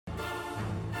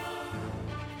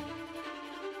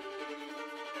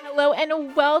Hello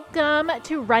and welcome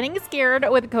to Running Scared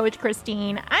with Coach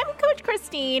Christine. I'm Coach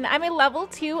Christine. I'm a level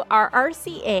 2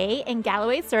 RRCA and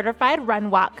Galloway certified run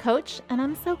walk coach, and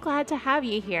I'm so glad to have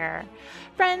you here.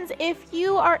 Friends, if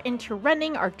you are into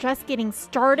running or just getting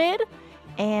started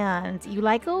and you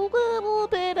like a little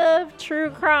bit of true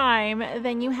crime,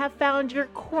 then you have found your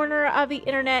corner of the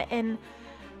internet and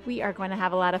we are going to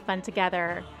have a lot of fun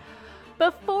together.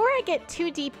 Before I get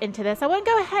too deep into this, I want to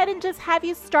go ahead and just have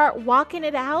you start walking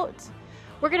it out.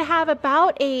 We're going to have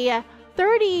about a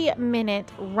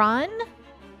 30-minute run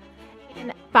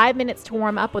and 5 minutes to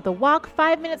warm up with a walk,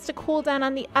 5 minutes to cool down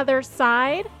on the other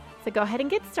side. So go ahead and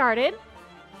get started.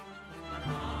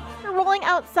 You're rolling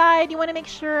outside. You want to make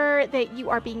sure that you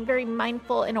are being very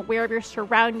mindful and aware of your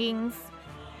surroundings.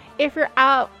 If you're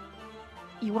out,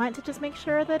 you want to just make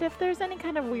sure that if there's any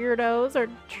kind of weirdos or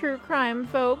true crime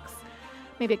folks,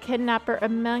 maybe a kidnapper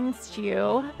amongst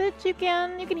you, that you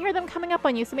can hear them coming up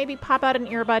on you. So maybe pop out an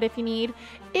earbud if you need.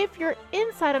 If you're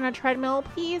inside on a treadmill,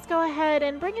 please go ahead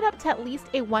and bring it up to at least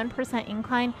a 1%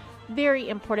 incline. Very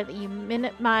important that you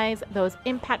minimize those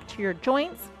impacts to your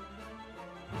joints.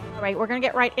 All right, we're going to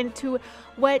get right into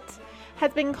what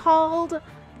has been called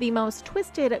the most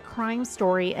twisted crime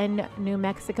story in New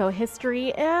Mexico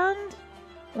history. And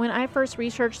when I first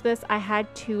researched this, I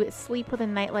had to sleep with a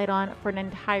nightlight on for an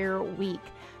entire week.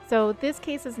 So this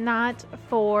case is not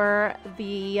for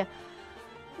the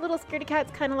little scaredy cats,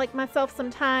 kind of like myself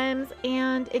sometimes,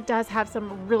 and it does have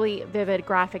some really vivid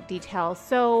graphic details.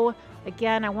 So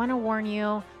again, I want to warn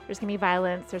you, there's going to be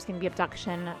violence, there's going to be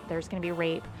abduction, there's going to be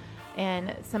rape,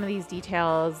 and some of these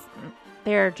details,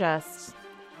 they're just,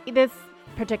 this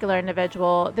particular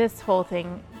individual, this whole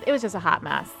thing, it was just a hot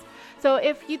mess. So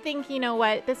if you think, you know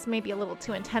what, this may be a little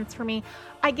too intense for me,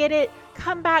 I get it.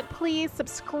 Come back, please.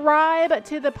 Subscribe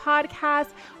to the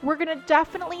podcast. We're going to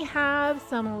definitely have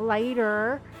some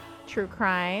lighter true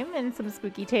crime and some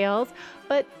spooky tales.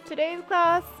 But today's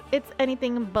class, it's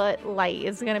anything but light.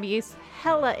 It's going to be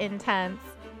hella intense.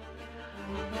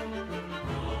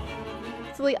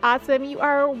 It's really awesome. You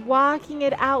are walking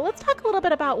it out. Let's talk a little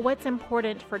bit about what's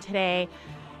important for today.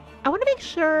 I want to make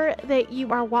sure that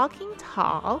you are walking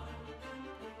tall,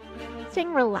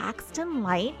 staying relaxed and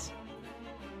light,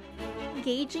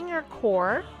 engaging your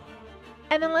core,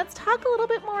 and then let's talk a little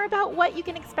bit more about what you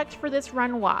can expect for this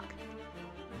run walk.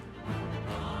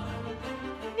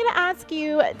 I'm going to ask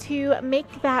you to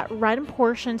make that run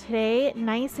portion today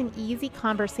nice and easy,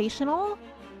 conversational.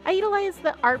 I utilize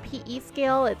the RPE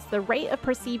scale. It's the rate of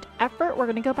perceived effort. We're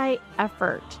going to go by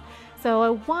effort. So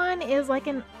a 1 is like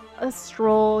a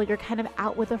stroll, you're kind of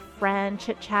out with a friend,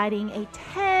 chit-chatting. A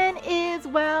 10 is,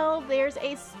 well, there's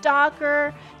a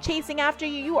stalker chasing after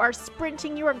you. You are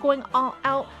sprinting, you are going all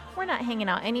out. We're not hanging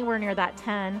out anywhere near that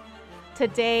 10.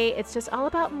 Today, it's just all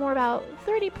about more about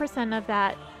 30% of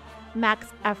that max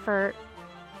effort,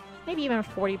 maybe even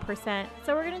 40%.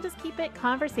 So we're going to just keep it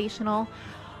conversational.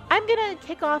 I'm going to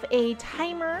kick off a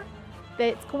timer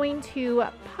that's going to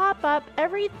pop up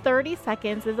every 30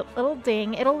 seconds as a little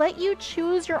ding. It'll let you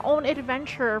choose your own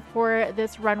adventure for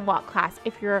this run walk class.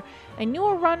 If you're a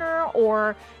newer runner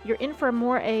or you're in for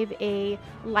more of a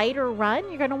lighter run,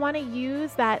 you're going to want to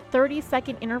use that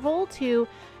 30-second interval to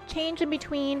change in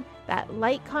between that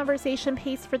light conversation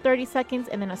pace for 30 seconds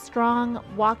and then a strong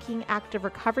walking active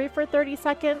recovery for 30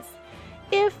 seconds.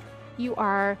 If you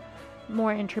are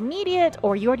more intermediate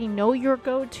or you already know your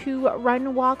go-to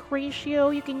run walk ratio,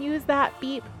 you can use that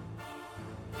beep.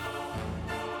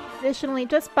 Additionally,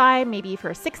 just by maybe if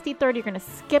you're 60-30, you're going to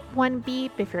skip 1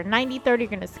 beep. If you're 90-30, you're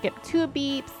going to skip 2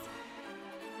 beeps,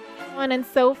 on and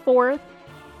so forth.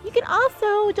 You can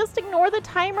also just ignore the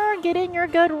timer and get in your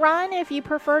good run if you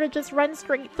prefer to just run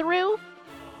straight through.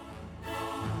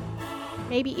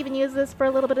 Maybe even use this for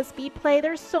a little bit of speed play.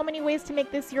 There's so many ways to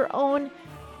make this your own.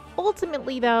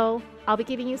 Ultimately, though, I'll be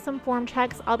giving you some form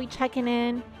checks. I'll be checking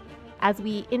in as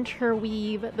we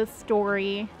interweave the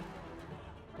story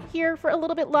here for a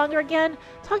little bit longer. Again,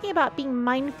 talking about being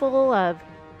mindful of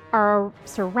our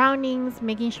surroundings,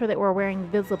 making sure that we're wearing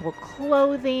visible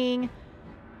clothing.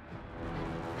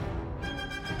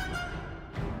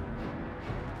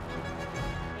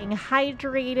 Being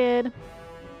hydrated.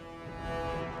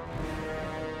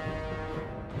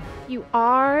 You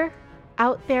are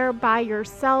out there by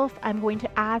yourself. I'm going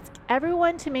to ask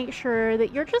everyone to make sure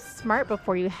that you're just smart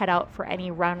before you head out for any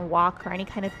run, walk, or any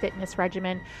kind of fitness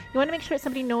regimen. You want to make sure that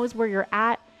somebody knows where you're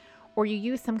at, or you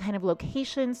use some kind of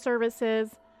location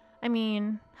services. I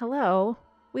mean, hello.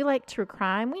 We like true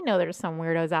crime. We know there's some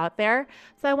weirdos out there.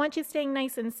 So I want you staying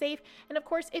nice and safe. And of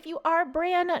course, if you are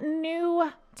brand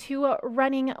new to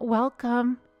running,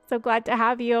 welcome. So glad to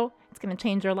have you. It's going to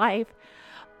change your life.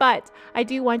 But I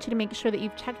do want you to make sure that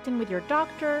you've checked in with your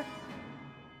doctor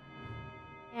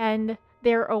and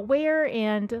they're aware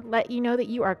and let you know that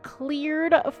you are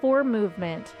cleared for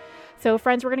movement. So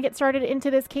friends, we're going to get started into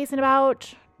this case in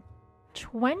about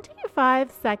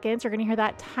 25 seconds. You're going to hear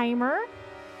that timer.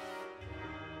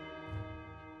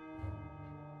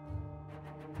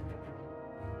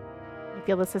 You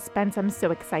feel the suspense. I'm so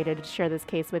excited to share this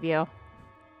case with you.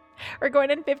 We're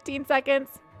going in 15 seconds.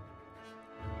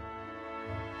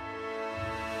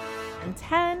 And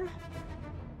 10.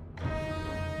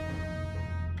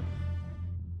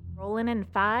 Rolling in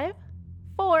 5,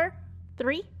 4,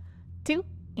 3, 2,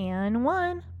 and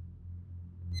 1.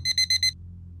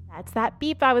 That's that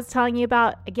beep I was telling you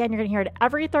about. Again, you're going to hear it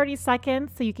every 30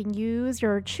 seconds, so you can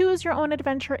choose your own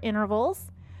adventure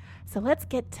intervals. So let's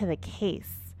get to the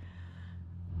case.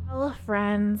 Well,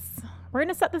 friends, we're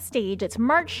going to set the stage. It's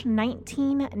March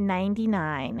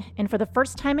 1999, and for the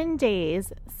first time in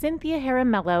days, Cynthia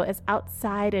Haramello is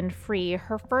outside and free.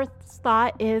 Her first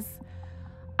thought is,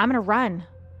 I'm going to run.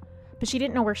 But she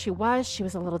didn't know where she was. She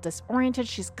was a little disoriented.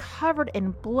 She's covered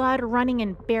in blood, running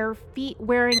in bare feet,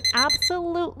 wearing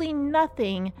absolutely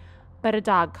nothing but a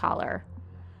dog collar.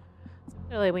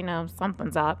 Clearly, we know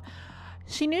something's up.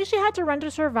 She knew she had to run to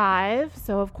survive,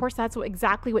 so of course that's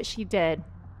exactly what she did.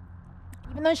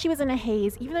 Even though she was in a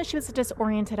haze, even though she was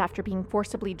disoriented after being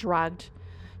forcibly drugged,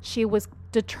 she was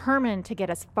determined to get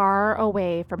as far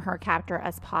away from her captor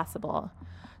as possible.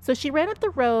 So she ran up the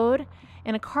road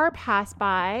and a car passed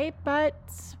by, but,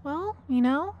 well,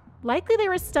 likely they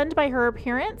were stunned by her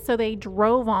appearance, so they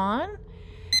drove on.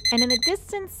 And in the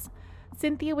distance,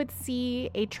 Cynthia would see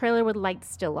a trailer with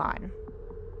lights still on.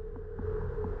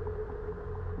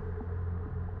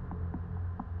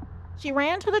 She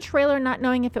ran to the trailer not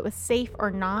knowing if it was safe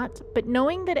or not, but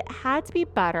knowing that it had to be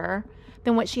better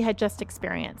than what she had just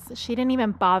experienced. She didn't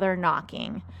even bother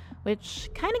knocking, which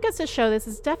kind of goes to show this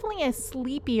is definitely a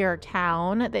sleepier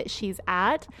town that she's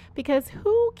at, because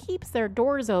who keeps their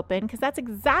doors open? Because that's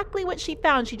exactly what she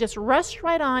found. She just rushed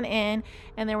right on in,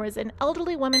 and there was an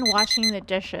elderly woman washing the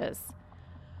dishes.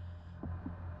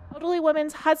 Elderly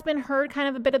woman's husband heard kind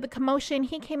of a bit of the commotion.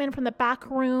 He came in from the back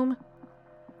room.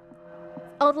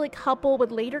 Elderly couple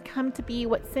would later come to be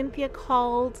what Cynthia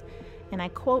called, and I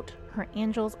quote, her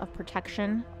angels of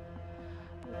protection.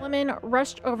 The woman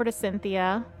rushed over to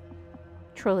Cynthia,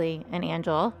 truly an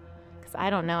angel, because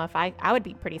I don't know if I would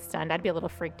be pretty stunned. I'd be a little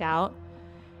freaked out.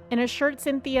 And assured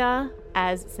Cynthia,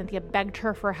 as Cynthia begged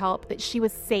her for help, that she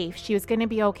was safe. She was going to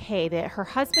be okay, that her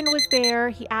husband was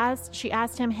there. She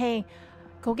asked him, hey,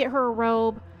 go get her a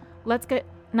robe. Let's get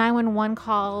 911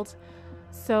 called.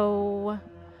 So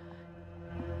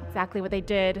exactly what they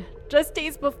did. Just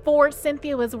days before,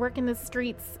 Cynthia was working the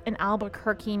streets in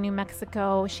Albuquerque, New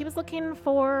Mexico. She was looking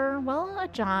for, a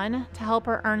John to help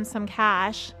her earn some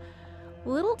cash.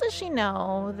 Little does she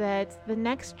know that the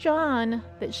next John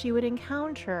that she would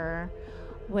encounter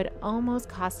would almost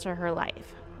cost her her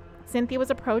life. Cynthia was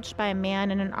approached by a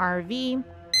man in an RV.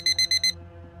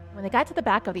 When they got to the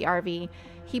back of the RV,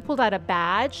 he pulled out a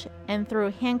badge and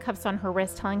threw handcuffs on her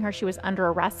wrist, telling her she was under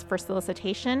arrest for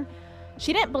solicitation.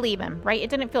 She didn't believe him, right? It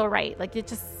didn't feel right.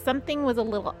 Something was a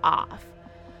little off.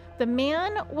 The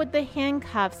man with the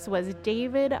handcuffs was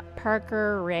David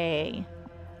Parker Ray,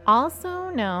 also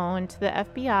known to the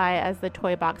FBI as the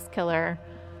Toybox Killer.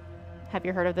 Have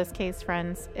you heard of this case,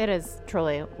 friends? It is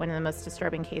truly one of the most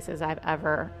disturbing cases I've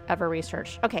ever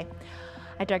researched. Okay,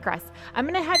 I digress. I'm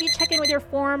going to have you check in with your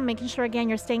form, making sure, again,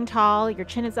 you're staying tall, your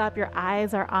chin is up, your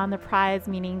eyes are on the prize,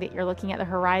 meaning that you're looking at the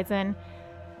horizon.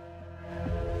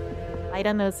 Light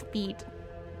on those feet.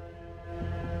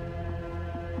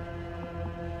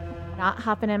 Not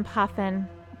huffing and puffing.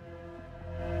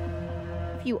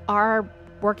 If you are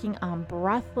working on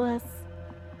breathless,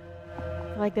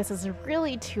 feel like this is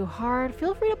really too hard,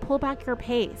 feel free to pull back your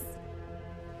pace.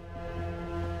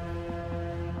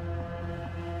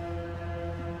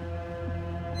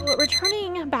 Well,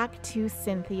 returning back to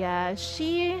Cynthia,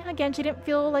 she didn't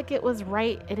feel like it was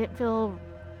right. It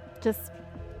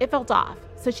felt off.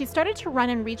 So she started to run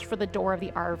and reach for the door of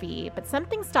the RV, but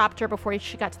something stopped her before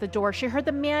she got to the door. She heard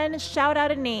the man shout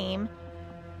out a name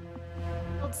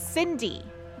called Cindy.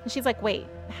 And she's like, wait,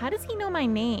 how does he know my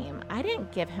name? I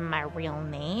didn't give him my real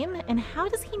name. And how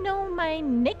does he know my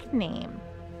nickname?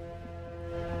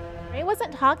 Ray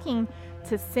wasn't talking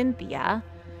to Cynthia,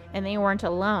 and they weren't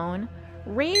alone.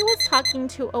 Ray was talking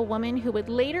to a woman who would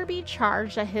later be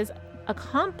charged as his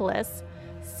accomplice,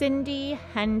 Cindy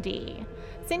Hendy.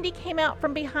 Cindy came out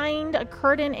from behind a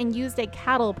curtain and used a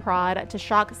cattle prod to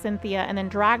shock Cynthia and then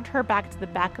dragged her back to the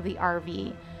back of the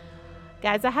RV.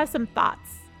 Guys, I have some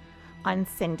thoughts on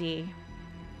Cindy.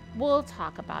 We'll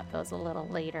talk about those a little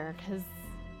later, because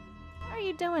how are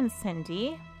you doing,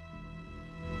 Cindy?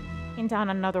 Taking down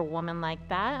another woman like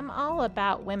that. I'm all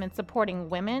about women supporting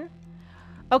women.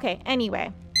 Okay,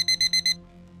 anyway.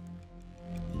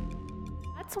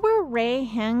 That's where Ray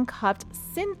handcuffed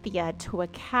Cynthia to a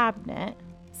cabinet.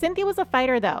 Cynthia was a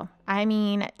fighter, though. I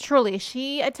mean, truly,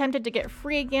 she attempted to get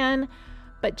free again,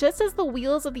 but just as the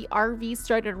wheels of the RV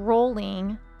started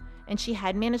rolling and she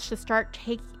had managed to start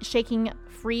shaking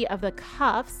free of the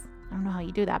cuffs, I don't know how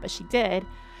you do that, but she did,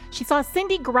 she saw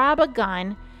Cindy grab a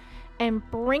gun and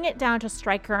bring it down to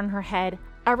strike her on her head.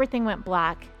 Everything went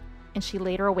black, and she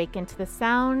later awakened to the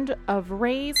sound of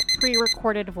Ray's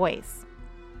pre-recorded voice.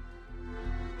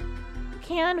 You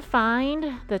can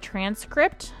find the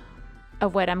transcript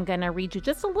of what I'm going to read you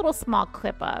just a little small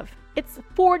clip of. It's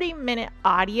 40-minute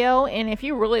audio, and if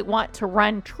you really want to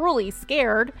run truly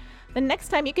scared, the next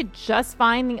time you could just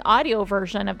find the audio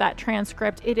version of that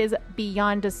transcript. It is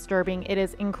beyond disturbing. It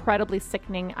is incredibly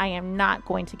sickening. I am not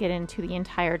going to get into the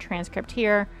entire transcript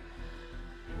here.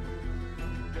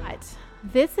 But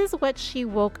this is what she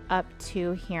woke up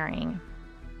to hearing.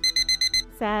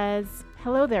 It says,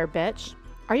 "Hello there, bitch.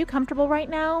 Are you comfortable right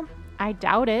now? I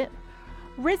doubt it.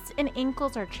 Wrists and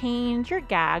ankles are chained. You're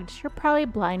gagged. You're probably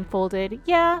blindfolded.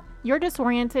 Yeah, you're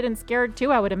disoriented and scared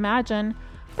too, I would imagine.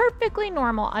 Perfectly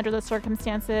normal under the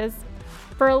circumstances.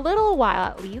 For a little while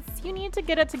at least, you need to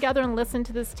get it together and listen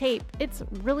to this tape. It's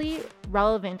really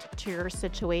relevant to your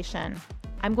situation.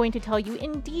 I'm going to tell you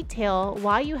in detail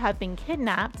why you have been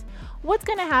kidnapped, what's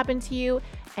going to happen to you,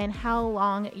 and how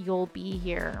long you'll be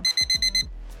here."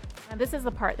 Now, this is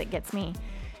the part that gets me.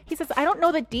 He says, "I don't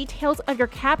know the details of your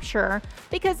capture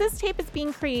because this tape is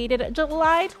being created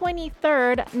July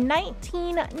 23rd,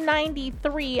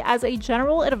 1993 as a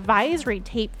general advisory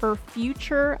tape for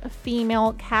future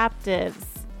female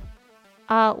captives."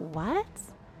 What?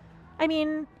 I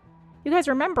mean, you guys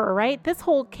remember, right? This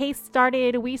whole case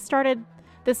we started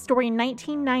this story in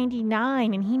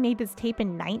 1999 and he made this tape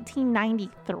in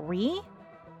 1993?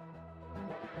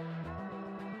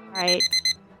 All right.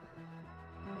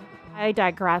 I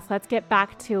digress. Let's get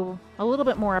back to a little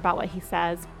bit more about what he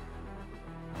says.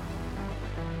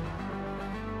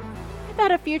 If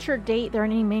at a future date there are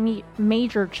any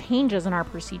major changes in our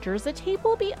procedures, the tape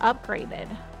will be upgraded.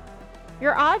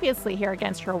 You're obviously here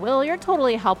against your will. You're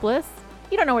totally helpless.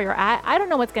 You don't know where you're at. I don't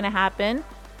know what's going to happen.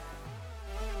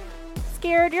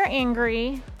 Scared, you're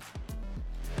angry.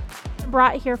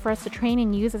 Brought here for us to train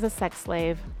and use as a sex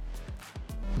slave.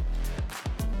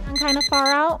 I'm kind of far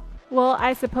out. Well,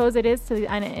 I suppose it is to the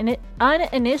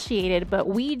uninitiated, but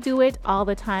we do it all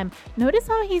the time. Notice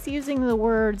how he's using the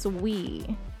words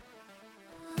we.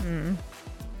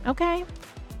 Okay.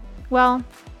 Well,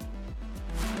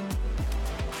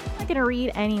 I'm not going to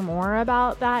read any more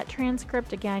about that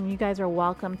transcript. Again, you guys are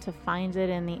welcome to find it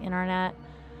in the internet.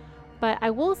 But I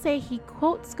will say he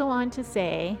quotes go on to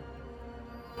say,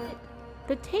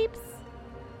 "The tapes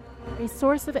are a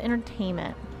source of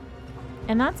entertainment.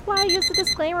 And that's why I used the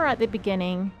disclaimer at the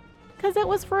beginning, because it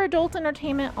was for adult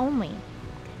entertainment only."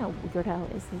 What kind of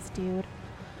weirdo is this dude?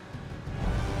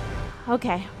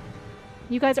 Okay.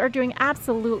 You guys are doing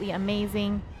absolutely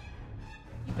amazing.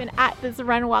 You've been at this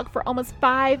run walk for almost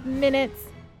 5 minutes.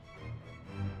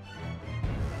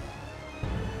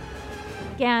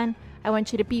 Again, I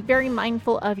want you to be very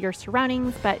mindful of your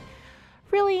surroundings, but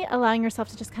really allowing yourself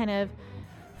to just kind of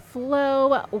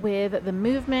flow with the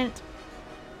movement.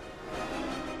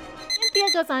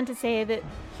 Cynthia goes on to say that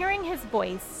hearing his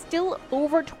voice still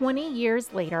over 20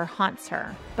 years later haunts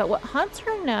her. But what haunts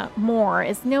her more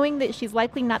is knowing that she's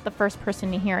likely not the first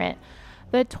person to hear it.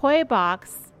 The toy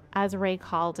box, as Ray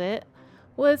called it,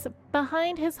 was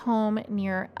behind his home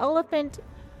near Elephant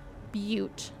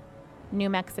Butte, New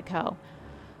Mexico.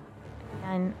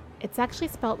 And it's actually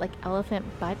spelled like elephant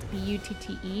butt,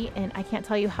 B-U-T-T-E, and I can't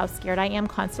tell you how scared I am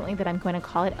constantly that I'm going to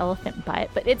call it elephant butt,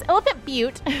 but it's Elephant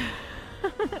Butte.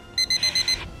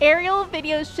 Aerial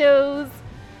video shows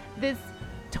this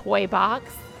toy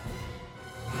box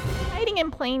hiding in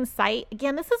plain sight.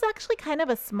 Again, this is actually kind of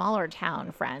a smaller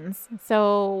town, friends.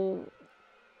 So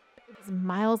it's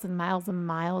miles and miles and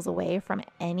miles away from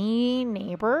any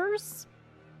neighbors.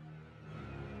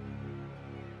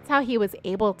 That's how he was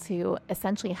able to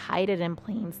essentially hide it in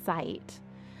plain sight.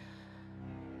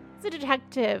 The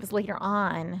detectives later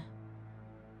on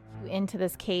into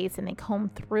this case and they comb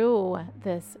through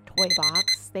this toy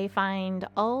box, they find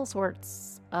all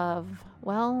sorts of,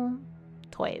 well,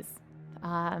 toys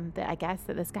that I guess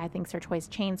that this guy thinks are toys: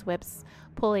 chains, whips,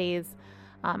 pulleys,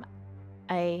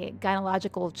 a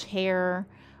gynecological chair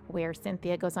where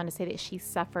Cynthia goes on to say that she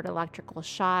suffered electrical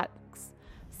shocks,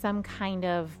 some kind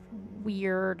of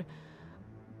weird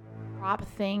prop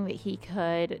thing that he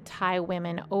could tie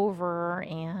women over,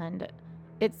 and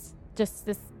it's just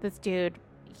this dude,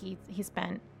 he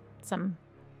spent some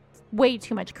way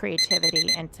too much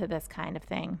creativity into this kind of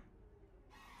thing.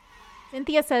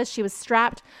 Cynthia says she was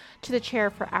strapped to the chair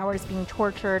for hours being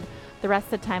tortured. The rest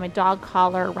of the time, a dog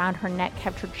collar around her neck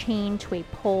kept her chained to a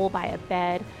pole by a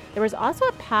bed. There was also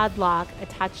a padlock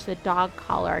attached to the dog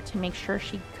collar to make sure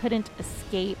she couldn't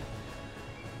escape.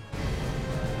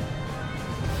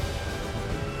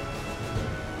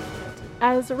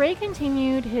 As Ray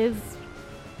continued his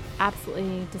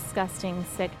absolutely disgusting,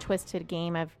 sick, twisted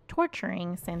game of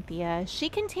torturing Cynthia, she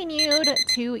continued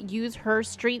to use her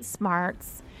street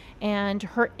smarts and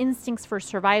her instincts for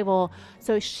survival.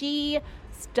 So she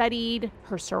studied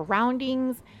her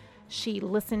surroundings. She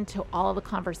listened to all the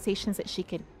conversations that she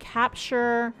could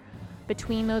capture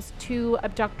between those two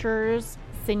abductors,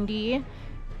 Cindy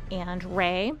and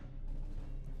Ray.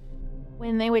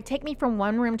 When they would take me from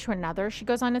one room to another, she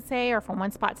goes on to say, or from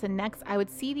one spot to the next, I would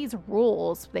see these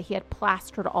rules that he had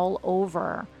plastered all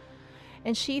over.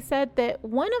 And she said that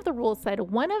one of the rules said,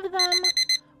 one of them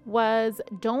was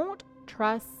don't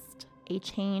trust a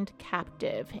chained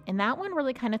captive. And that one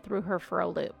really kind of threw her for a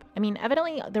loop. I mean,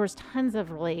 evidently there was tons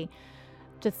of really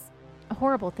just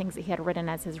horrible things that he had written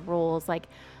as his rules, like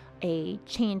a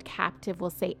chained captive will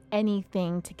say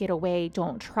anything to get away.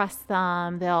 Don't trust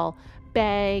them. They'll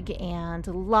beg and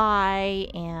lie.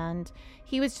 And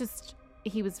he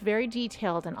was very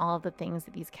detailed in all of the things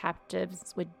that these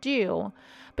captives would do.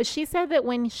 But she said that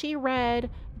when she read,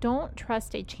 don't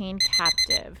trust a chained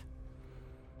captive,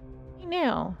 he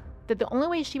knew that the only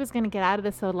way she was going to get out of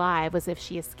this alive was if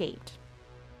she escaped.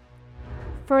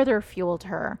 Further fueled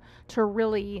her to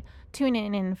really tune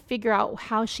in and figure out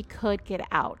how she could get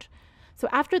out. So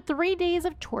after 3 days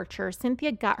of torture,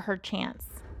 Cynthia got her chance.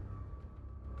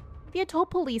 Cynthia told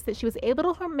police that she was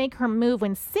able to make her move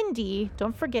when Cindy,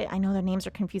 don't forget, I know their names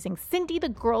are confusing, Cindy, the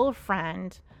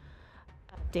girlfriend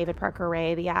of David Parker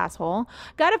Ray, the asshole,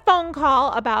 got a phone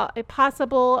call about a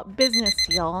possible business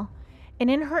deal. And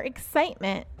in her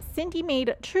excitement, Cindy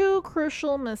made two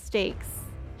crucial mistakes.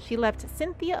 She left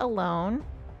Cynthia alone,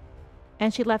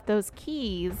 and she left those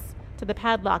keys to the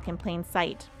padlock in plain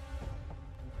sight.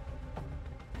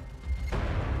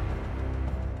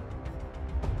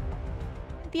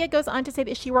 Cynthia goes on to say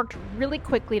that she worked really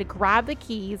quickly to grab the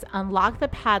keys, unlock the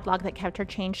padlock that kept her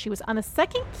chained. She was on the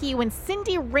second key when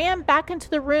Cindy ran back into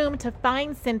the room to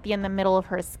find Cynthia in the middle of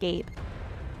her escape.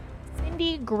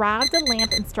 Cindy grabbed a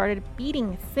lamp and started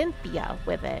beating Cynthia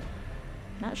with it.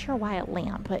 Not sure why a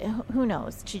lamp, but who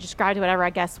knows? She just grabbed whatever I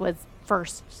guess was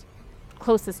first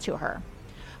closest to her.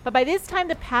 But by this time,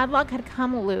 the padlock had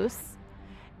come loose,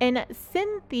 and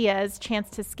Cynthia's chance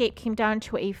to escape came down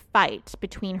to a fight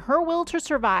between her will to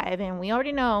survive, and we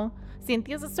already know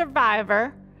Cynthia's a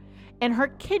survivor, and her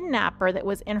kidnapper that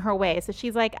was in her way. So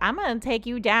she's like, I'm going to take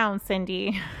you down,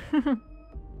 Cindy.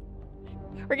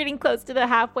 We're getting close to the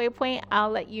halfway point. I'll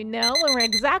let you know when we're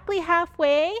exactly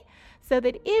halfway so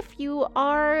that if you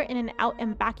are in an out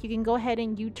and back, you can go ahead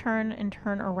and U-turn and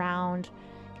turn around,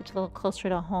 get you a little closer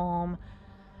to home.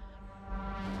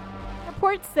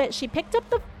 Reports that she picked up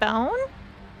the phone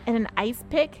and an ice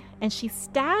pick, and she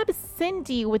stabbed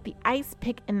Cindy with the ice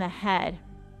pick in the head,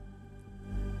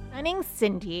 stunning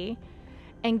Cindy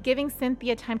and giving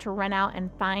Cynthia time to run out and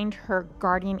find her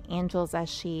guardian angels, as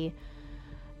she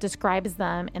describes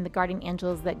them, and the guardian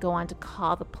angels that go on to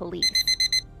call the police.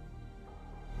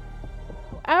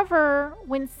 However,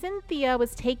 when Cynthia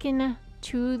was taken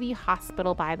to the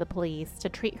hospital by the police to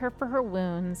treat her for her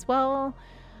wounds, well,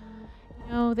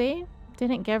 they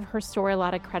didn't give her story a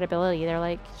lot of credibility. They're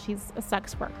like, she's a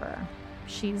sex worker.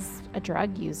 She's a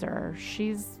drug user.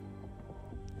 She's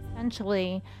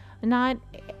essentially not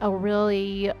a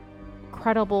really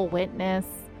credible witness.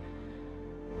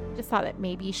 Just thought that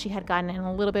maybe she had gotten in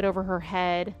a little bit over her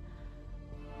head.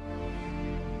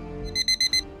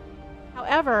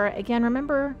 However, again,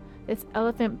 remember, this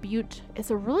Elephant Butte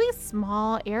is a really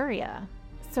small area.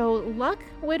 So luck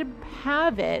would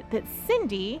have it that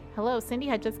Cindy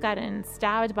had just gotten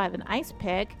stabbed by an ice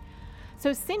pick.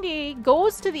 So Cindy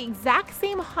goes to the exact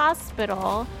same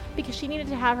hospital because she needed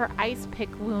to have her ice pick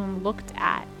wound looked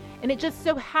at. And it just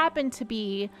so happened to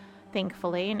be,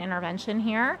 thankfully, an intervention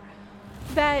here,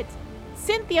 that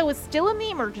Cynthia was still in the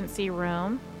emergency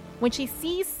room when she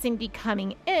sees Cindy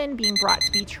coming in, being brought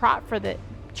to be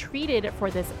treated for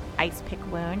this ice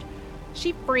pick wound.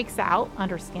 She freaks out,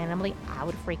 understandably. I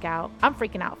would freak out. I'm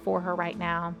freaking out for her right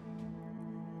now.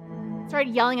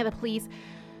 Started yelling at the police.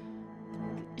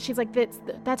 she's like,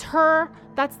 that's her.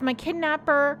 That's my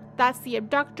kidnapper. That's the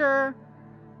abductor.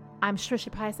 I'm sure she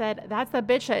probably said, that's the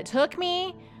bitch that took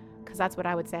me. Because that's what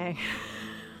I would say.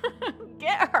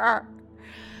 Get her.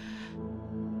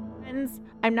 Friends,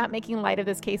 I'm not making light of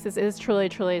this case. This is truly,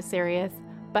 truly serious.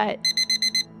 But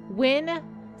when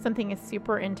something is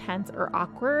super intense or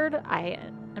awkward, I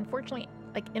unfortunately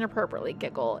inappropriately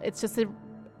giggle. It's just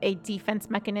a defense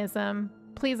mechanism.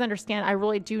 Please understand, I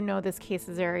really do know this case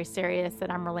is very serious that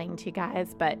I'm relaying to you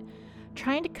guys, but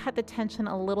trying to cut the tension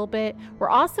a little bit. We're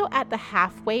also at the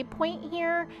halfway point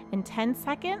here in 10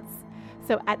 seconds.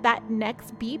 So at that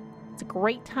next beep, it's a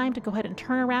great time to go ahead and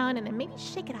turn around and then maybe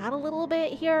shake it out a little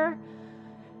bit here.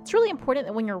 It's really important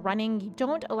that when you're running, you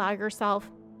don't allow yourself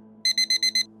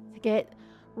to get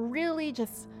really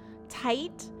just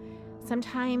tight.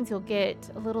 Sometimes you'll get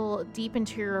a little deep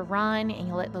into your run and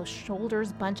you'll let those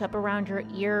shoulders bunch up around your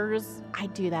ears. I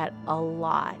do that a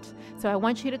lot. So I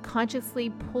want you to consciously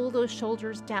pull those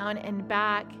shoulders down and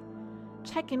back.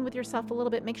 Check in with yourself a little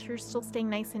bit. Make sure you're still staying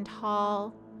nice and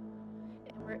tall.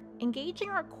 And we're engaging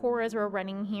our core as we're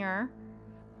running here.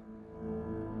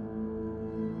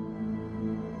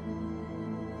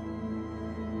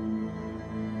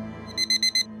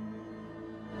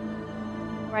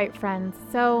 Right, friends.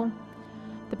 So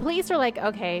the police are like,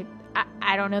 okay,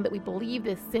 I don't know that we believe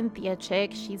this Cynthia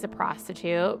chick. She's a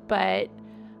prostitute, but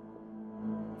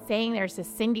saying there's a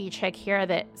Cindy chick here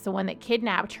that's the one that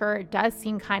kidnapped her, it does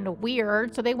seem kind of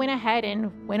weird. So they went ahead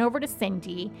and went over to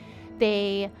Cindy.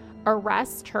 They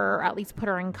arrest her, or at least put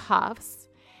her in cuffs.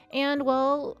 And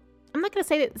well, I'm not going to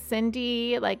say that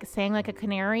Cindy sang like a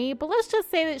canary, but let's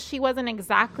just say that she wasn't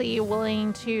exactly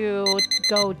willing to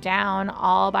go down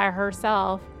all by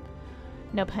herself.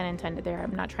 No pun intended there.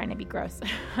 I'm not trying to be gross.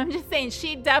 I'm just saying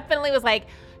she definitely was like,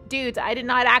 dudes, I did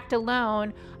not act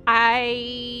alone.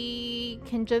 I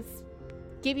can just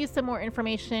give you some more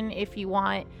information if you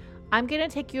want. I'm going to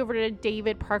take you over to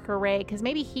David Parker Ray because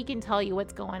maybe he can tell you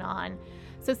what's going on.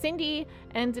 So Cindy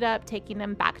ended up taking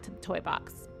them back to the toy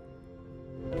box.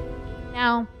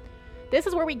 Now, this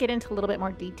is where we get into a little bit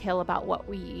more detail about what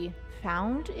we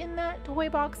found in that toy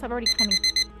box. I've already kind of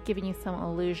given you some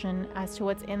illusion as to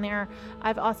what's in there.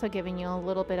 I've also given you a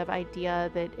little bit of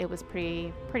idea that it was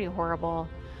pretty horrible.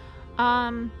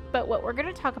 But what we're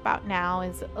going to talk about now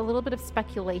is a little bit of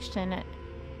speculation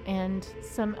and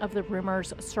some of the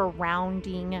rumors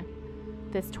surrounding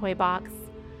this toy box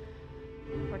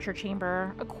torture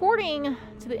chamber. According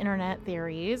to the internet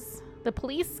theories, the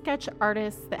police sketch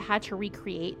artists that had to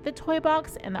recreate the toy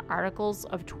box and the articles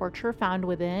of torture found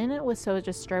within was so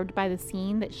disturbed by the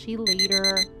scene that she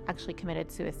later actually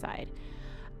committed suicide.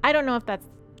 I don't know if that's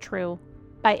true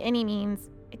by any means.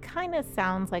 It kind of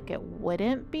sounds like it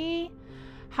wouldn't be.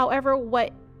 However,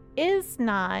 what is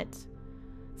not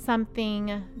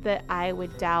something that I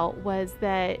would doubt was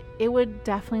that it would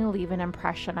definitely leave an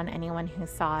impression on anyone who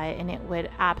saw it, and it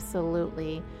would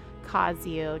absolutely cause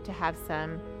you to have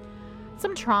some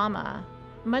trauma,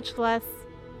 much less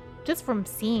just from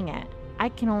seeing it. I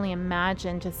can only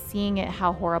imagine just seeing it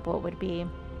how horrible it would be.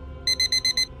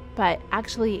 But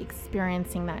actually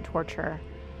experiencing that torture,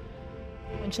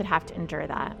 one should have to endure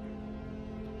that.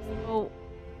 So,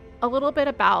 a little bit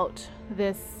about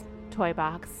this toy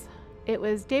box. It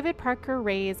was David Parker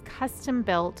Ray's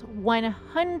custom-built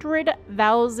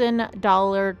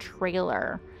 $100,000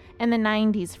 trailer in the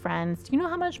 90s, friends. Do you know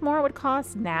how much more it would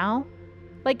cost now?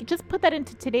 Just put that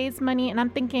into today's money, and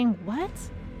I'm thinking, what?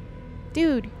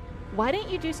 Dude, why didn't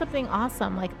you do something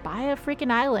awesome? Buy a freaking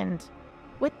island.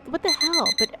 What the hell?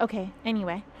 But okay,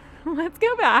 anyway, let's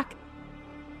go back.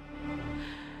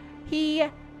 He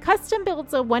custom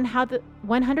builds a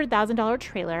 $100,000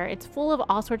 trailer. It's full of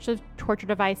all sorts of torture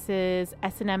devices,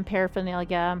 S&M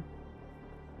paraphernalia.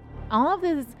 All of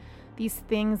these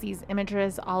things, these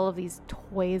images, all of these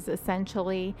toys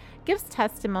essentially gives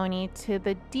testimony to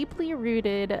the deeply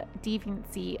rooted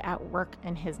deviancy at work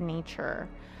in his nature.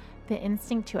 The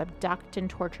instinct to abduct and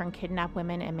torture and kidnap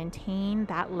women and maintain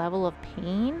that level of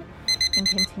pain and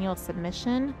continual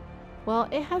submission, well,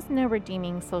 it has no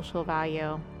redeeming social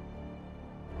value.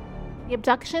 The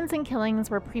abductions and killings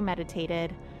were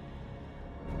premeditated.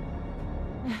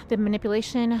 The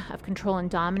manipulation of control and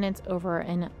dominance over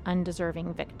an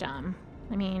undeserving victim.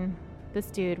 I mean,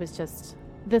 this dude was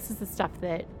this is the stuff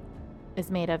that is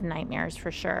made of nightmares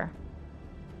for sure.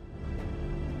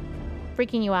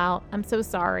 Freaking you out. I'm so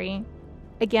sorry.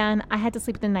 Again, I had to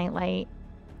sleep with the nightlight.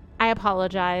 I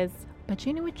apologize, but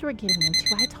you knew what you were getting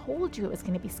into. I told you it was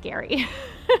going to be scary.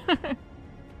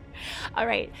 All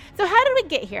right. So how did we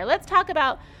get here? Let's talk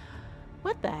about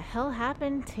what the hell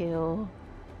happened to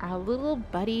our little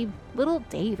buddy, little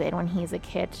David, when he's a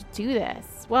kid to do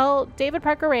this? Well, David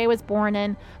Parker Ray was born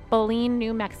in Belen,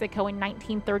 New Mexico in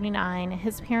 1939.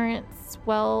 His parents,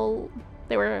 well,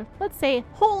 they were, let's say,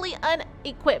 wholly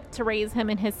unequipped to raise him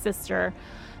and his sister.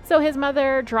 So his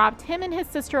mother dropped him and his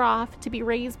sister off to be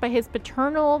raised by his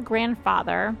paternal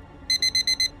grandfather,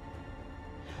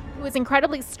 who was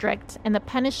incredibly strict, and the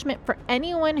punishment for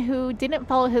anyone who didn't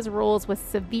follow his rules was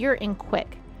severe and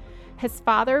quick. His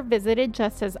father visited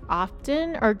just as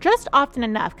often, or just often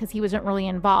enough because he wasn't really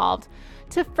involved,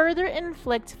 to further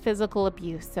inflict physical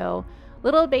abuse. So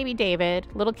little baby David,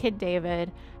 little kid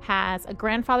David, has a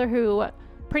grandfather who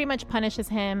pretty much punishes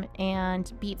him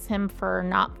and beats him for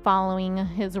not following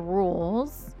his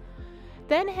rules.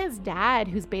 Then his dad,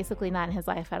 who's basically not in his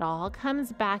life at all,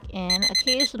 comes back in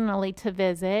occasionally to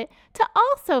visit to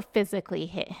also physically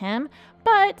hit him.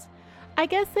 But I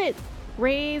guess that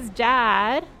Ray's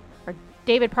dad, or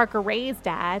David Parker Ray's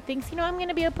dad, thinks, I'm going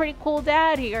to be a pretty cool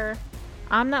dad here.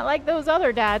 I'm not like those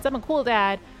other dads. I'm a cool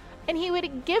dad. And he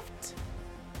would gift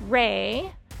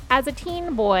Ray, as a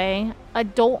teen boy,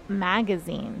 adult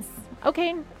magazines.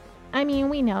 Okay,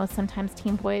 we know sometimes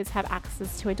teen boys have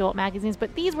access to adult magazines,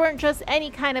 but these weren't just any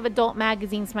kind of adult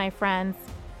magazines, my friends.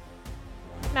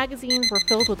 Magazines were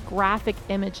filled with graphic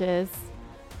images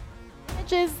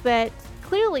that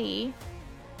clearly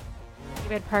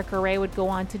David Parker Ray would go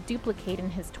on to duplicate in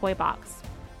his toy box.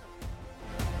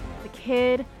 The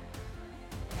kid,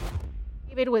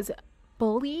 David, was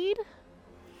bullied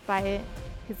by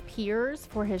his peers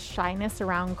for his shyness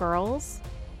around girls.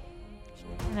 He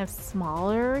was kind of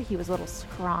smaller, he was a little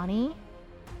scrawny,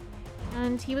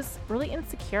 and he was really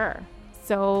insecure.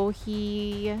 So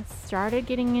he started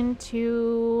getting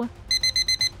into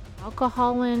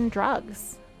alcohol and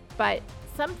drugs. But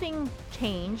something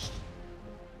changed.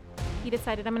 He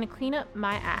decided, I'm going to clean up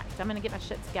my act. I'm going to get my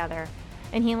shit together.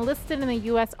 And he enlisted in the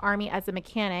U.S. Army as a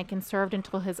mechanic and served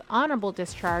until his honorable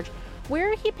discharge,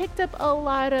 where he picked up a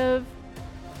lot of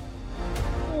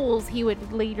tools he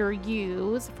would later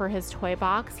use for his toy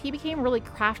box. He became really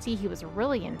crafty. He was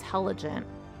really intelligent.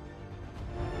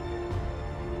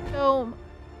 So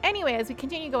anyway, as we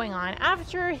continue going on,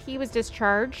 after he was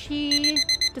discharged, he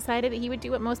decided that he would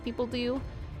do what most people do.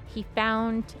 He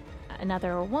found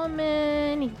another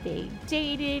woman, they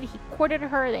dated, he courted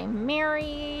her, they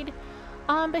married.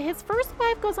 But his first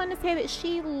wife goes on to say that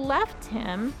she left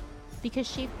him because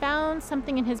she found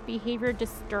something in his behavior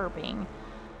disturbing.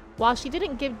 While she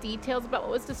didn't give details about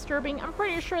what was disturbing, I'm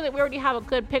pretty sure that we already have a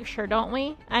good picture, don't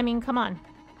we? Come on.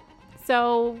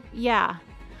 So, yeah.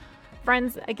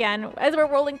 Friends, again, as we're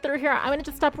rolling through here, I'm going to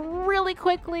just stop really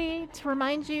quickly to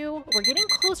remind you, we're getting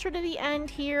closer to the end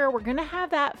here. We're going to have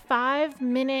that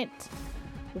 5-minute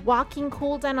walking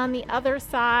cool down on the other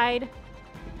side.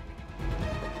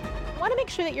 You want to make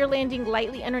sure that you're landing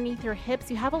lightly underneath your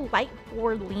hips. You have a light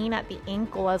forward lean at the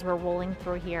ankle as we're rolling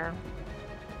through here.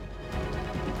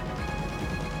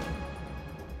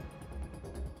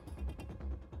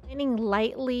 Landing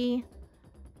lightly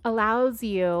allows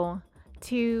you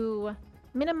to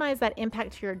minimize that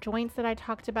impact to your joints that I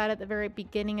talked about at the very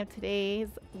beginning of today's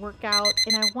workout.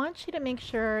 And I want you to make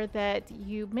sure that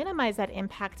you minimize that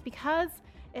impact because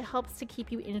it helps to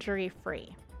keep you injury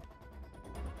free.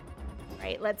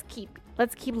 Right, let's keep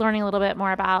learning a little bit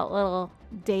more about little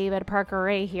David Parker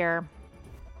Ray here.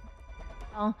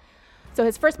 Well, so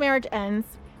his first marriage ends,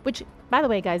 which, by the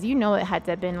way, guys, it had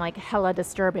to have been like hella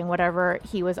disturbing, whatever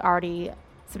he was already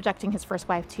subjecting his first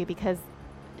wife to, because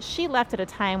she left at a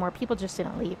time where people just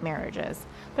didn't leave marriages.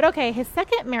 But okay, his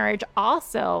second marriage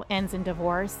also ends in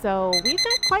divorce, so we've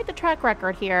got quite the track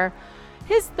record here.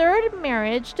 His third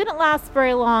marriage didn't last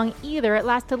very long either. It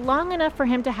lasted long enough for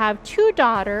him to have 2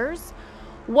 daughters.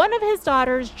 One of his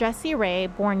daughters, Jessie Ray,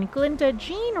 born Glinda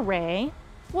Jean Ray,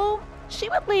 well, she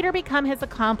would later become his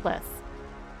accomplice.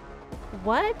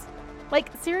 What? Like,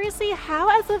 seriously,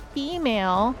 how as a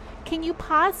female can you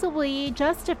possibly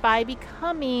justify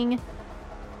becoming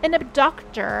an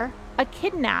abductor, a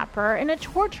kidnapper, and a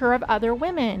torturer of other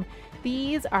women?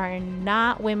 These are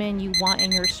not women you want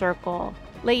in your circle.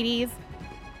 Ladies,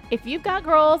 if you've got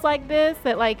girls like this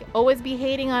that always be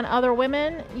hating on other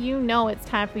women, it's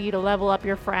time for you to level up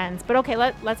your friends. But okay,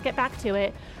 let's get back to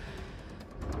it.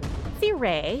 See,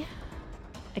 Ray,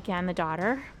 again, the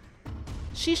daughter,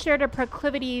 she shared a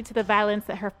proclivity to the violence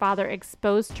that her father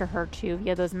exposed to her to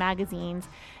via those magazines,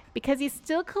 because he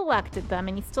still collected them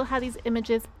and he still had these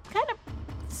images kind of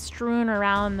strewn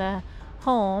around the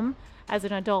home as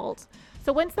an adult.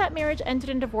 So once that marriage ended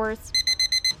in divorce,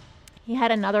 he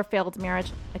had another failed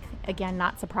marriage. Again,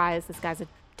 not surprised. This guy's a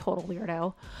total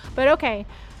weirdo. But okay,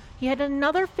 He had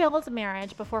another failed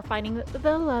marriage before finding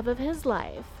the love of his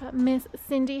life, Miss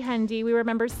Cindy Hendy. We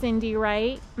remember Cindy,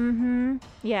 right?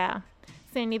 Yeah.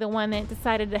 Cindy, the one that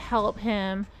decided to help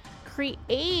him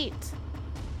create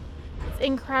this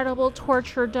incredible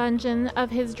torture dungeon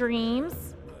of his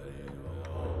dreams.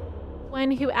 One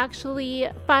who actually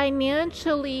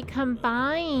financially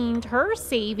combined her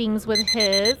savings with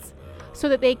his so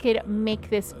that they could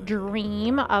make this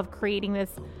dream of creating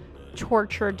this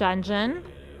torture dungeon.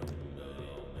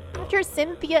 After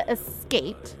Cynthia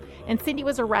escaped and Cindy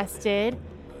was arrested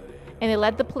and they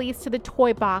led the police to the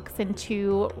toy box and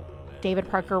to David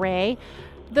Parker Ray,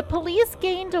 the police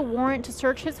gained a warrant to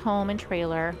search his home and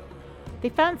trailer. They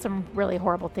found some really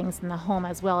horrible things in the home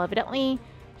as well. Evidently,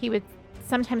 he would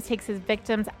sometimes take his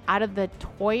victims out of the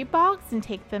toy box and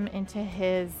take them into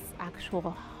his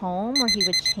actual home where he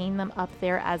would chain them up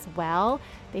there as well.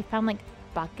 They found like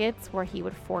buckets where he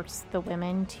would force the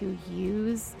women to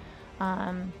use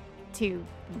to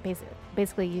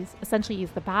basically essentially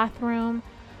use the bathroom.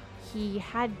 He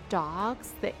had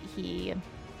dogs that he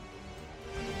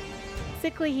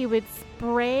would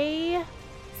spray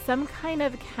some kind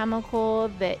of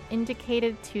chemical that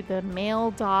indicated to the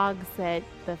male dogs that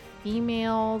the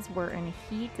females were in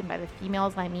heat, and by the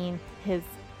females I mean his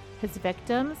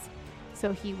victims.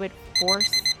 So he would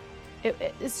force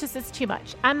it's too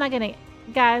much. I'm not gonna,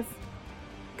 guys,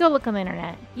 go look on the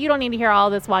internet. You don't need to hear all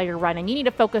this while you're running. You need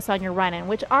to focus on your running.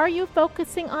 Which, are you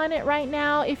focusing on it right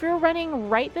now? If you're running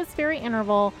right this very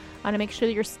interval, I want to make sure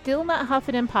that you're still not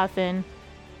huffing and puffing,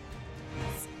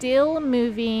 still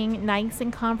moving nice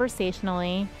and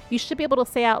conversationally. You should be able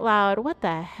to say out loud, what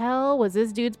the hell was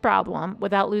this dude's problem,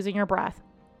 without losing your breath.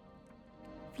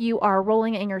 If you are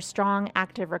rolling in your strong,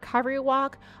 active recovery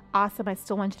walk, awesome. I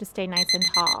still want you to stay nice and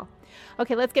tall.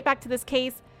 Okay, let's get back to this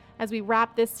case as we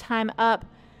wrap this time up.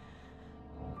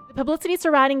 The publicity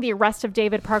surrounding the arrest of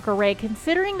David Parker Ray,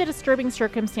 considering the disturbing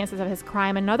circumstances of his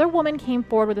crime, another woman came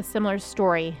forward with a similar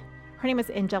story. Her name was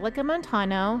Angelica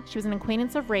Montano. She was an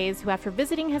acquaintance of Ray's who, after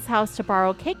visiting his house to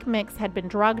borrow cake mix, had been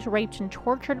drugged, raped, and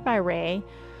tortured by Ray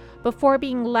before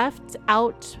being left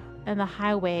out in the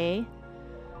highway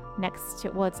next to,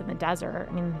 well, it's in the desert.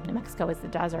 I mean, New Mexico is the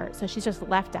desert, so she's just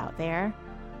left out there.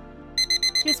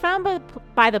 She was found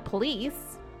by the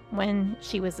police when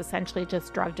she was essentially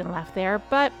just drugged and left there,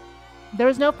 but there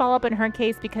was no follow-up in her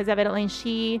case because evidently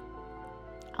she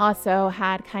also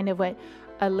had kind of what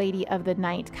a lady of the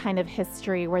night kind of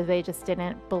history where they just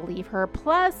didn't believe her.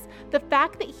 Plus, the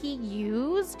fact that he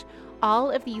used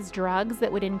all of these drugs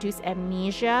that would induce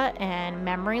amnesia and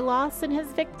memory loss in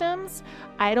his victims.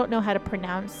 I don't know how to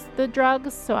pronounce the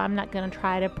drugs, so I'm not going to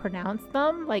try to pronounce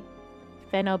them, like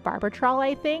phenobarbital,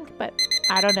 I think, but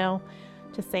I don't know.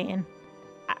 Just saying.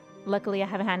 Luckily, I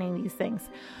haven't had any of these things.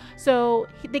 So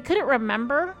they couldn't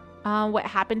remember what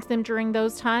happened to them during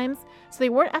those times. So they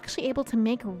weren't actually able to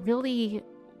make really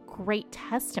great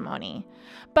testimony.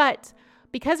 But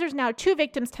because there's now two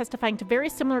victims testifying to very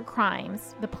similar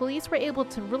crimes, the police were able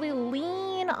to really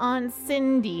lean on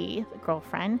Cindy, the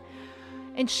girlfriend,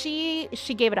 and she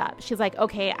gave it up. She's like,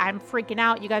 okay, I'm freaking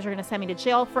out. You guys are going to send me to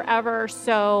jail forever.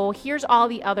 So here's all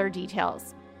the other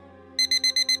details.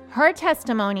 Her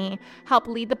testimony helped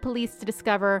lead the police to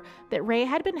discover that Ray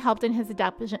had been helped in his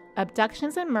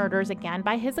abductions and murders, again,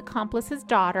 by his accomplice, his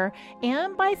daughter,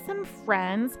 and by some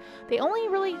friends. They only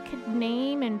really could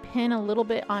name and pin a little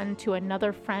bit onto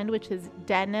another friend, which is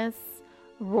Dennis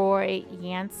Roy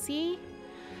Yancey.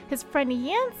 His friend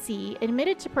Yancey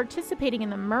admitted to participating in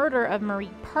the murder of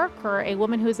Marie Parker, a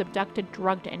woman who was abducted,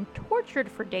 drugged, and tortured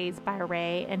for days by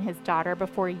Ray and his daughter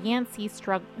before Yancey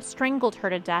strangled her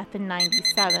to death in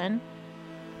 1997.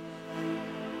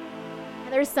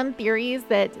 There's some theories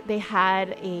that they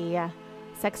had a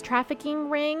sex trafficking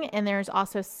ring, and there's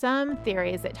also some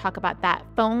theories that talk about that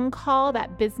phone call,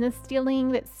 that business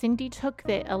dealing that Cindy took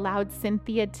that allowed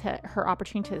Cynthia to her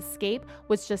opportunity to escape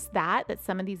was just that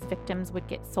some of these victims would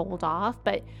get sold off.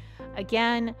 But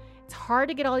again, it's hard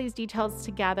to get all these details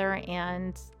together,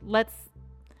 and let's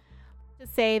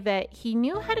just say that he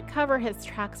knew how to cover his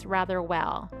tracks rather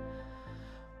well.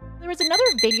 There was another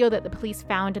video that the police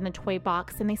found in the toy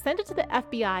box, and they sent it to the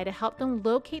FBI to help them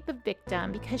locate the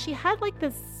victim because she had like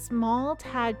this small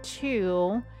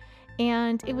tattoo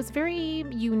and it was very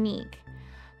unique.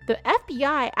 The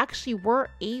FBI actually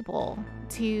were able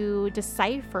to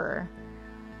decipher,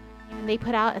 and they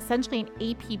put out essentially an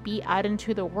APB out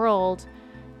into the world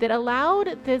that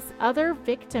allowed this other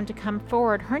victim to come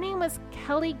forward. Her name was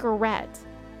Kelly Garrett,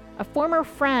 a former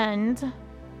friend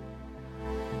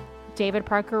David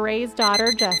Parker Ray's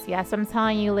daughter, Jessie. Yes, I'm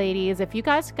telling you, ladies, if you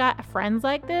guys got friends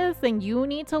like this, then you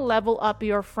need to level up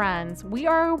your friends. We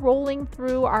are rolling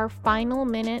through our final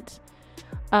minute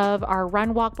of our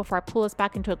run walk before I pull us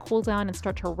back into a cool down and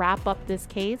start to wrap up this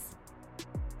case.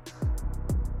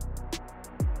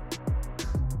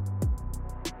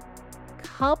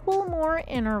 Couple more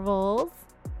intervals.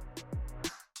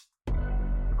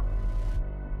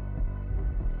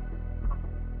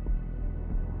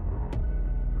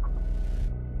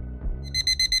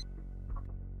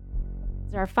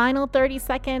 Our final 30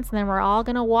 seconds, and then we're all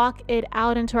going to walk it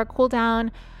out into our cool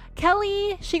down.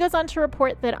 Kelly, she goes on to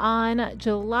report that on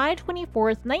July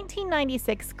 24th,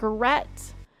 1996,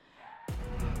 Garrett,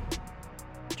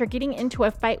 after getting into a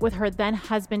fight with her then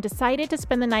husband, decided to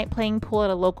spend the night playing pool at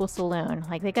a local saloon.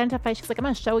 Like, they got into a fight. She's like, I'm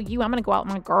going to show you. I'm going to go out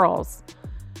with my girls.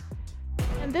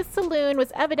 And this saloon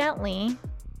was evidently,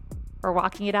 we're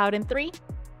walking it out in 3,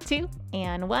 2,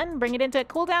 and 1. Bring it into a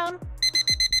cool down.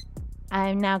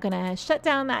 I'm now going to shut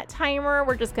down that timer.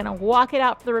 We're just going to walk it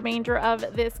out for the remainder of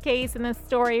this case and this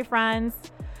story, friends.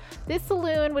 This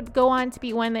saloon would go on to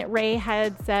be one that Ray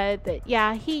had said that,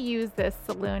 yeah, he used this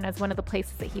saloon as one of the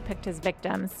places that he picked his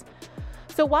victims.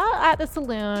 So while at the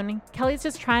saloon, Kelly's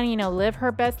just trying to, live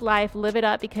her best life, live it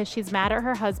up because she's mad at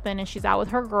her husband and she's out with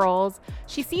her girls.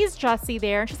 She sees Jessie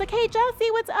there and she's like, hey, Jessie,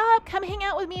 what's up? Come hang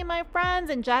out with me and my friends.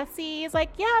 And Jessie is like,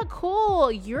 yeah, cool.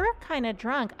 You're kind of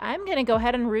drunk. I'm going to go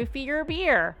ahead and roofie your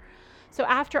beer. So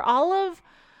after all of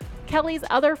Kelly's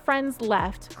other friends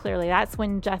left, clearly that's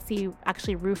when Jessie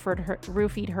actually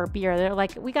roofied her beer. They're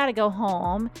like, we got to go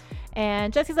home.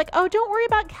 And Jessie's like, oh, don't worry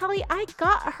about Kelly. I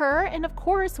got her. And of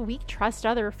course, we trust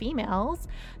other females.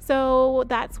 So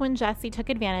that's when Jessie took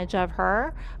advantage of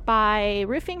her by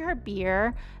roofing her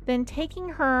beer, then taking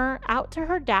her out to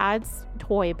her dad's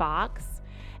toy box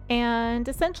and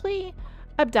essentially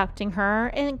abducting her.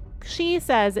 And she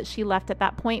says that she left at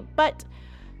that point, but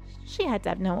she had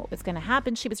to know what was going to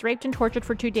happen. She was raped and tortured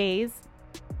for 2 days.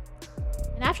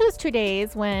 And after those 2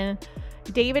 days, when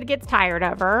David gets tired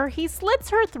of her, he slits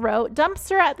her throat, dumps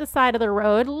her at the side of the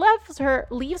road,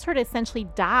 leaves her to essentially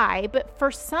die. But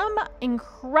for some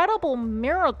incredible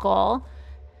miracle,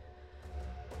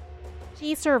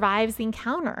 she survives the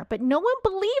encounter. But no one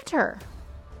believed her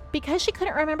because she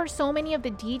couldn't remember so many of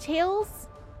the details.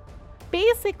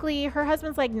 Basically, her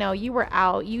husband's like, no, you were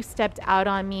out. You stepped out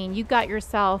on me and you got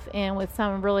yourself in with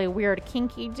some really weird,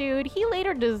 kinky dude. He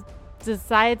later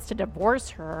decides to divorce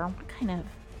her. What kind of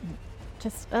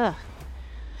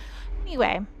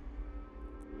Anyway,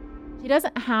 she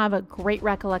doesn't have a great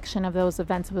recollection of those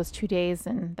events of those 2 days,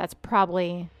 and that's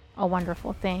probably a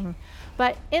wonderful thing.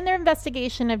 But in their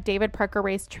investigation of David Parker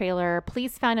Ray's trailer,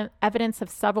 police found evidence of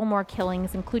several more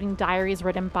killings, including diaries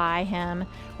written by him,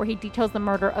 where he details the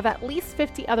murder of at least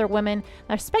 50 other women.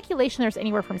 There's speculation there's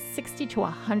anywhere from 60 to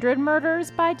 100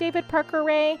 murders by David Parker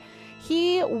Ray.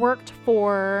 He worked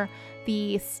for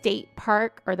the state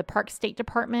park, or the Park State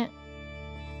Department,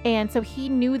 and so he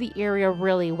knew the area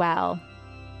really well.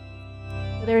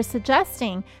 They're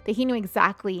suggesting that he knew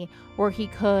exactly where he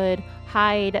could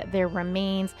hide their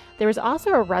remains. There was also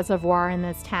a reservoir in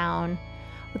this town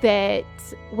that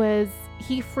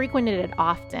he frequented it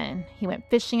often. He went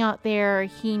fishing out there.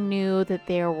 He knew that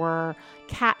there were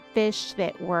catfish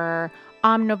that were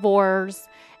omnivores.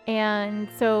 And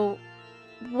so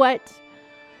what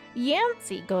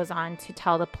Yancey goes on to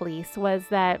tell the police was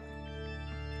that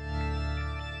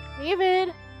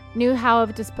David knew how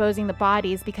of disposing the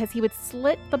bodies because he would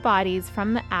slit the bodies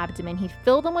from the abdomen. He'd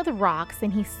fill them with rocks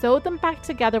and he sewed them back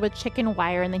together with chicken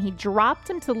wire, and then he dropped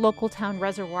them to the local town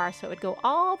reservoir so it would go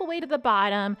all the way to the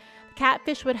bottom. The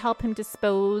catfish would help him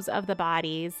dispose of the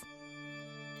bodies.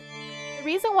 The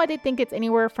reason why they think it's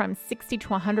anywhere from 60 to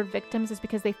 100 victims is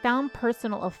because they found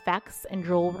personal effects and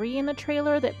jewelry in the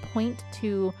trailer that point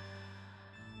to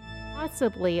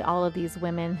possibly all of these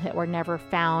women that were never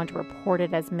found,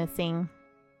 reported as missing.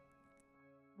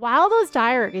 While those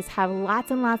diaries have lots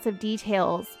and lots of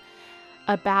details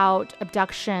about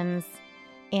abductions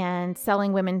and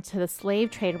selling women to the slave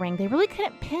trade ring, they really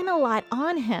couldn't pin a lot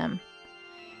on him.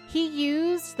 He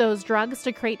used those drugs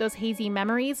to create those hazy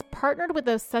memories, partnered with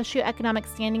the socioeconomic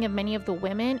standing of many of the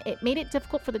women. It made it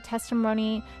difficult for the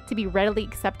testimony to be readily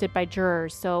accepted by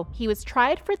jurors. So he was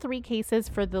tried for 3 cases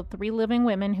for the 3 living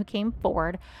women who came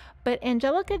forward, but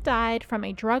Angelica died from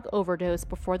a drug overdose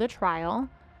before the trial.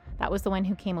 That was the one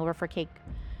who came over for cake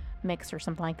mix or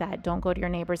something like that. Don't go to your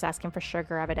neighbors asking for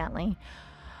sugar, evidently.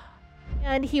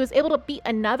 And he was able to beat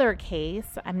another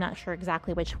case. I'm not sure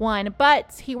exactly which one,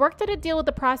 but he worked out a deal with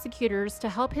the prosecutors to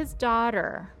help his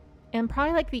daughter. And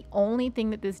probably like the only thing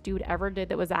that this dude ever did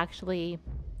that was actually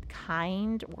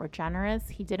kind or generous.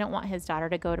 He didn't want his daughter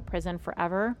to go to prison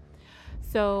forever.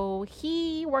 So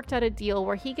he worked out a deal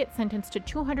where he gets sentenced to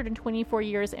 224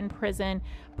 years in prison,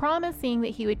 promising that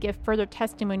he would give further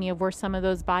testimony of where some of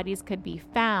those bodies could be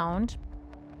found,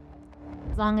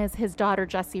 as long as his daughter,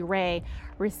 Jessie Ray,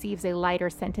 receives a lighter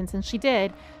sentence. And she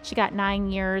did. She got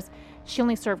 9 years. She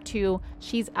only served 2.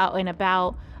 She's out and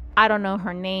about. I don't know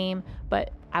her name,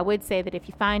 but I would say that if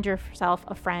you find yourself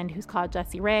a friend who's called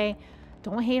Jessie Ray,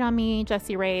 don't hate on me,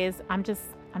 Jessie Rays. I'm just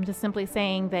simply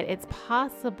saying that it's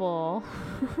possible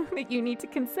that you need to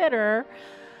consider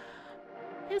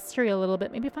history a little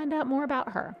bit, maybe find out more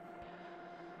about her.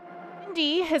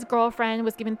 Cindy, his girlfriend,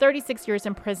 was given 36 years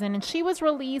in prison, and she was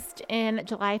released in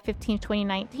July 15,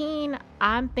 2019.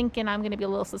 I'm thinking I'm going to be a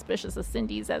little suspicious of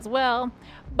Cindy's as well.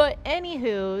 But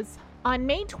anywho's, on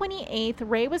May 28th,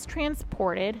 May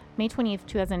 28th,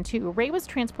 2002, Ray was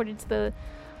transported to the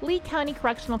Lee County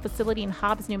Correctional Facility in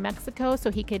Hobbs, New Mexico,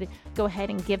 so he could go ahead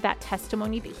and give that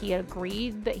testimony that he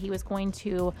agreed that he was going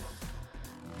to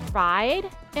provide.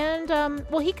 And,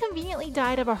 he conveniently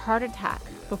died of a heart attack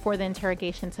before the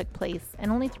interrogation took place,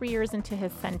 and only 3 years into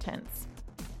his sentence.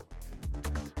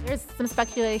 There's some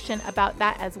speculation about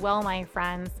that as well, my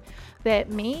friends,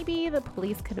 that maybe the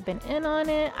police could have been in on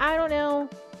it. I don't know.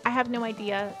 I have no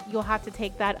idea. You'll have to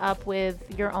take that up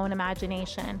with your own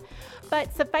imagination.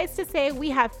 But suffice to say, we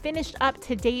have finished up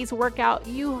today's workout.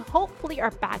 You hopefully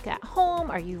are back at home,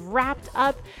 or you've wrapped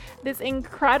up this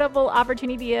incredible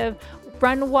opportunity of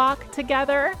run walk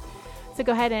together. So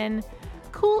go ahead and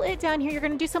cool it down here. You're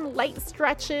going to do some light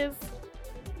stretches,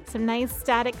 some nice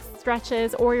static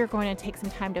stretches, or you're going to take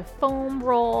some time to foam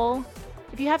roll.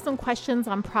 If you have some questions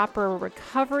on proper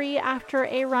recovery after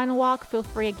a run walk, feel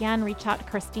free, again, reach out to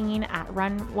Christine at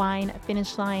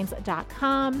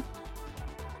runwinefinishlines.com.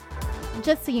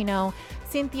 Just so you know,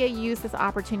 Cynthia used this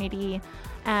opportunity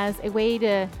as a way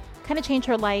to kind of change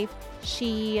her life.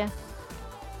 She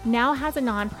now has a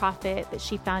nonprofit that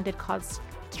she founded called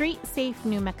Street Safe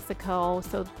New Mexico.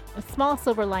 So a small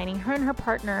silver lining, her and her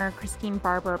partner, Christine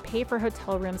Barber, pay for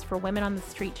hotel rooms for women on the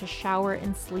street to shower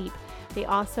and sleep. They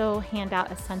also hand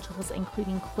out essentials,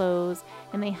 including clothes,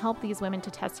 and they help these women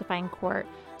to testify in court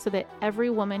so that every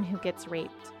woman who gets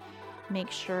raped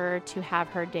makes sure to have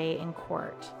her day in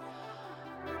court.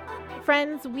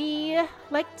 Friends, I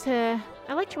like to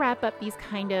wrap up these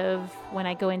kind of, when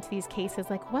I go into these cases,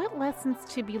 like, what lessons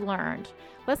to be learned?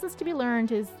 Lessons to be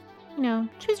learned is,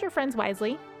 choose your friends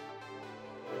wisely.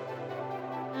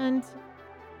 And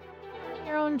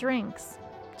your own drinks.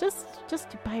 Just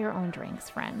buy your own drinks,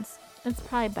 friends. It's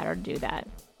probably better to do that.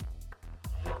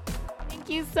 Thank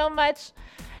you so much.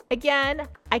 Again,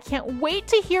 I can't wait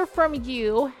to hear from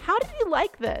you. How did you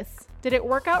like this? Did it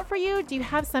work out for you? Do you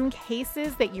have some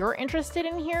cases that you're interested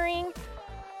in hearing?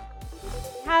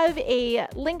 Have a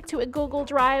link to a Google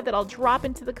Drive that I'll drop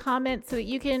into the comments so that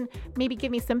you can maybe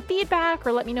give me some feedback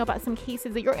or let me know about some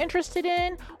cases that you're interested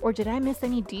in. Or did I miss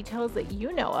any details that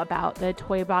you know about the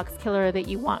Toybox Killer that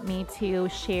you want me to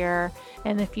share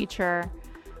in the future?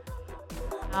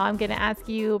 I'm going to ask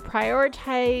you,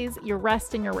 prioritize your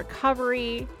rest and your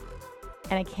recovery.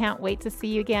 And I can't wait to see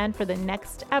you again for the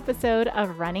next episode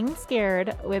of Running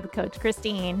Scared with Coach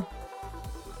Christine.